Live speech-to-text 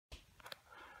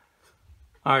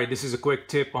All right, this is a quick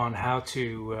tip on how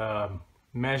to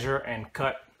measure and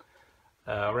cut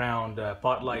around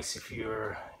pot lights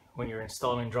when you're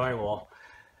installing drywall.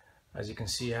 As you can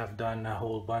see, I've done a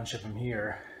whole bunch of them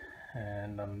here,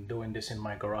 and I'm doing this in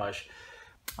my garage.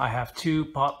 I have two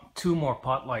more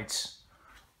pot lights,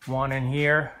 one in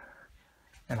here,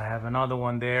 and I have another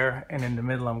one there, and in the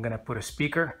middle I'm gonna put a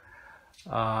speaker.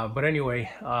 But anyway,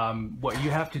 what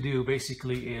you have to do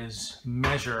basically is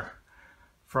measure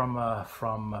from a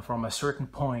certain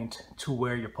point to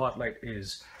where your pot light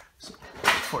is. So,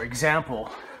 for example,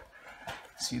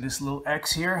 see this little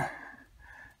X here?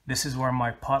 This is where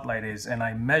my pot light is, and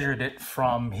I measured it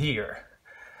from here.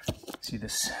 See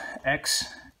this X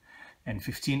and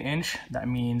 15 inch? That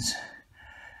means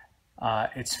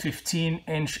it's 15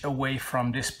 inch away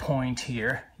from this point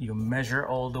here. You measure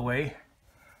all the way,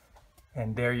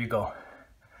 and there you go.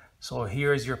 So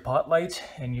here's your pot light,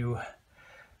 and you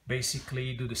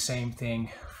basically do the same thing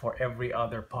for every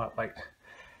other pot light.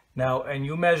 Now, and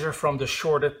you measure from the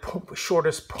shortest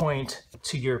point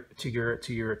to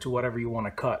whatever you want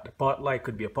to cut. The pot light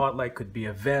could be a pot light, could be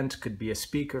a vent, could be a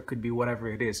speaker, could be whatever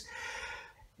it is.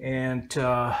 And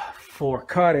for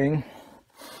cutting,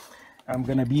 I'm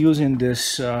gonna be using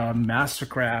this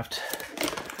Mastercraft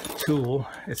tool.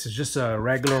 It's just a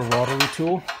regular rotary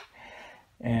tool,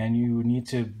 and you need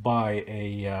to buy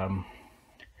a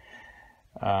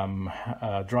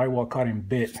drywall cutting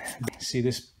bit. See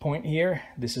this point here?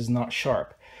 This is not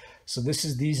sharp, so this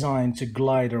is designed to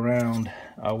glide around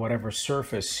whatever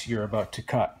surface you're about to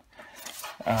cut.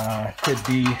 Could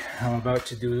be, I'm about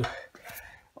to do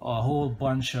a whole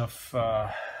bunch of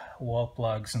wall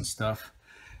plugs and stuff,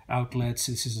 outlets.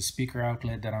 This is a speaker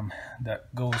outlet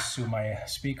that goes to my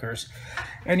speakers.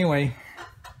 Anyway,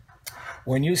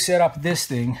 when you set up this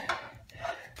thing,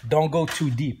 don't go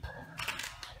too deep.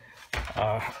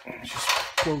 Just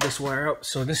pull this wire out.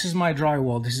 So this is my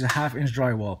drywall. This is a 1/2 inch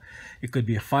drywall. It could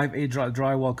be a 5/8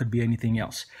 drywall, could be anything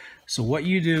else. So what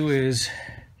you do is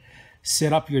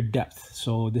set up your depth.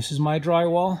 So this is my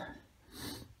drywall.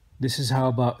 This is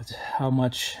how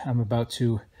much I'm about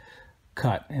to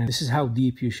cut, and this is how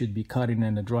deep you should be cutting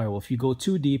in the drywall. If you go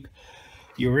too deep,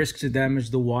 you risk to damage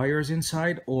the wires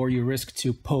inside, or you risk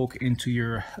to poke into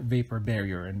your vapor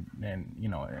barrier, and you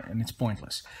know, and it's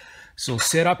pointless. So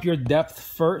set up your depth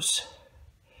first,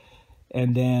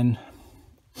 and then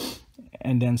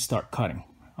start cutting.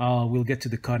 We'll get to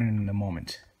the cutting in a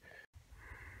moment.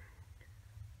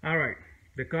 All right,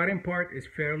 the cutting part is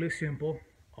fairly simple.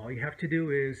 All you have to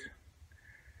do is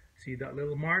see that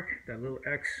little mark, that little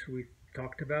X we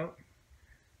talked about.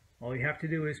 All you have to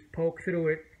do is poke through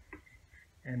it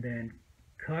and then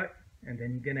cut, and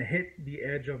then you're gonna hit the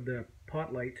edge of the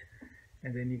pot light,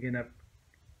 and then you're gonna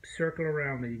circle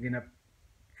around it.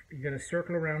 You're gonna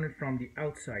circle around it from the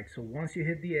outside. So once you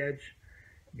hit the edge,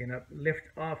 you're gonna lift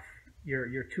off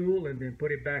your tool and then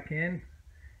put it back in,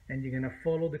 and you're gonna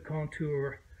follow the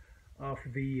contour of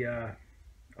the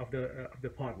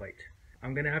pot light.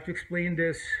 I'm gonna have to explain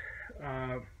this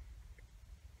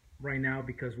right now,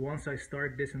 because once I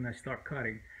start this and I start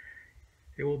cutting,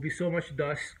 there will be so much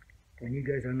dust and you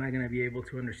guys are not gonna be able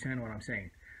to understand what I'm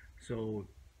saying. So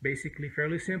basically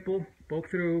fairly simple: poke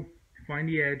through, find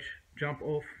the edge, jump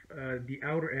off the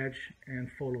outer edge,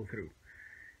 and follow through.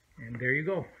 And there you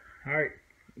go. All right,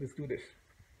 let's do this.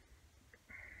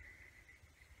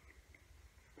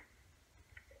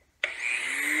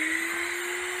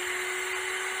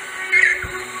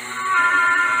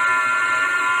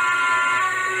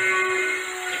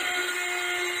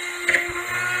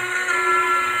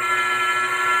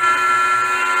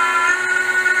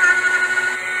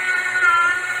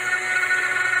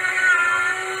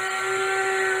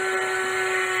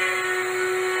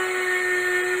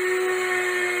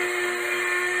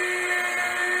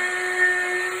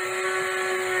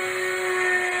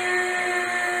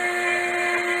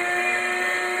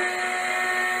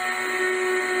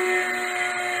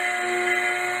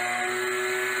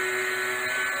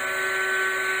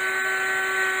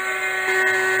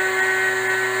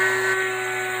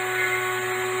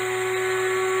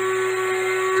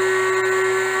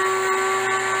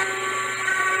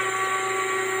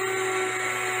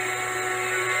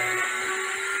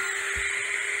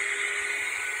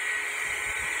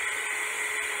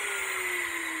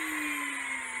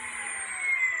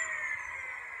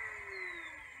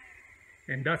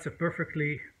 And that's a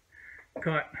perfectly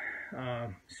cut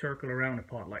circle around a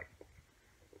pot light.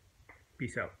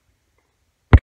 Peace out.